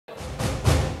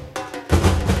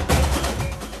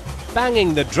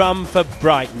banging the drum for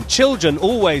Brighton. Children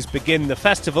always begin the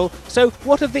festival, so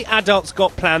what have the adults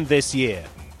got planned this year?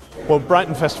 Well,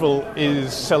 Brighton Festival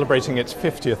is celebrating its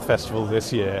 50th festival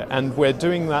this year, and we're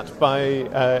doing that by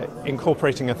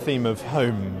incorporating a theme of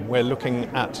home. We're looking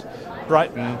at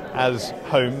Brighton as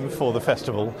home for the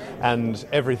festival and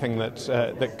everything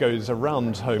that goes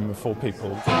around home for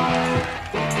people.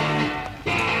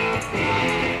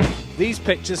 These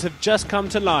pictures have just come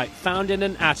to light, found in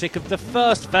an attic of the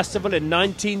first festival in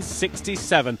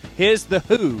 1967. Here's The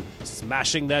Who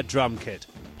smashing their drum kit.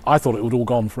 I thought it would all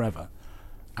gone forever,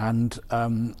 and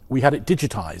we had it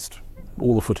digitised,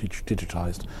 all the footage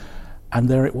digitised, and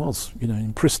there it was, you know,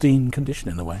 in pristine condition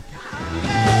in a way.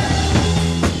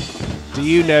 Do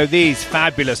you know these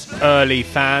fabulous early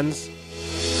fans?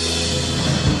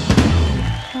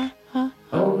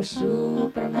 Oh,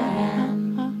 Superman.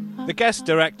 The guest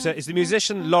director is the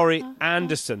musician Laurie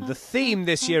Anderson. The theme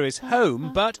this year is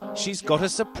home, but she's got a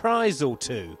surprise or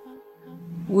two.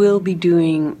 We'll be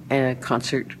doing a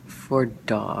concert for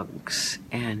dogs,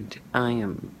 and I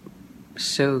am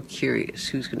so curious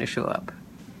who's going to show up.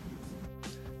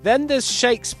 Then there's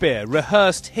Shakespeare,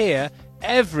 rehearsed here,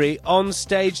 every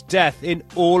on-stage death in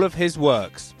all of his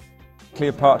works.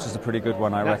 Cleopatra's a pretty good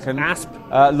one, I reckon. Asp.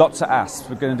 Lots of asp.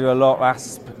 We're going to do a lot of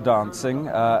asp dancing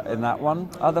in that one.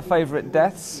 Other favourite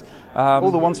deaths? All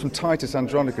the ones from Titus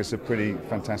Andronicus are pretty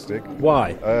fantastic.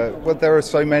 Why? Well, there are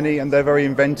so many and they're very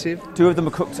inventive. 2 of them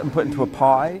are cooked and put into a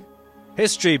pie.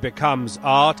 History becomes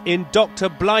art in Dr.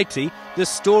 Blighty, the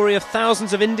story of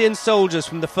thousands of Indian soldiers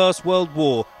from the First World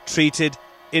War treated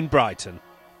in Brighton.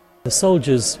 The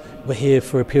soldiers were here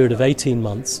for a period of 18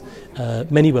 months.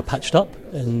 Many were patched up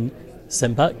and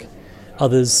sent back.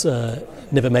 Others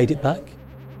never made it back.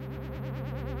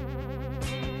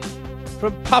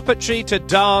 From puppetry to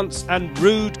dance and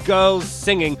rude girls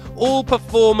singing, all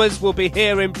performers will be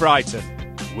here in Brighton.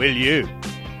 Will you?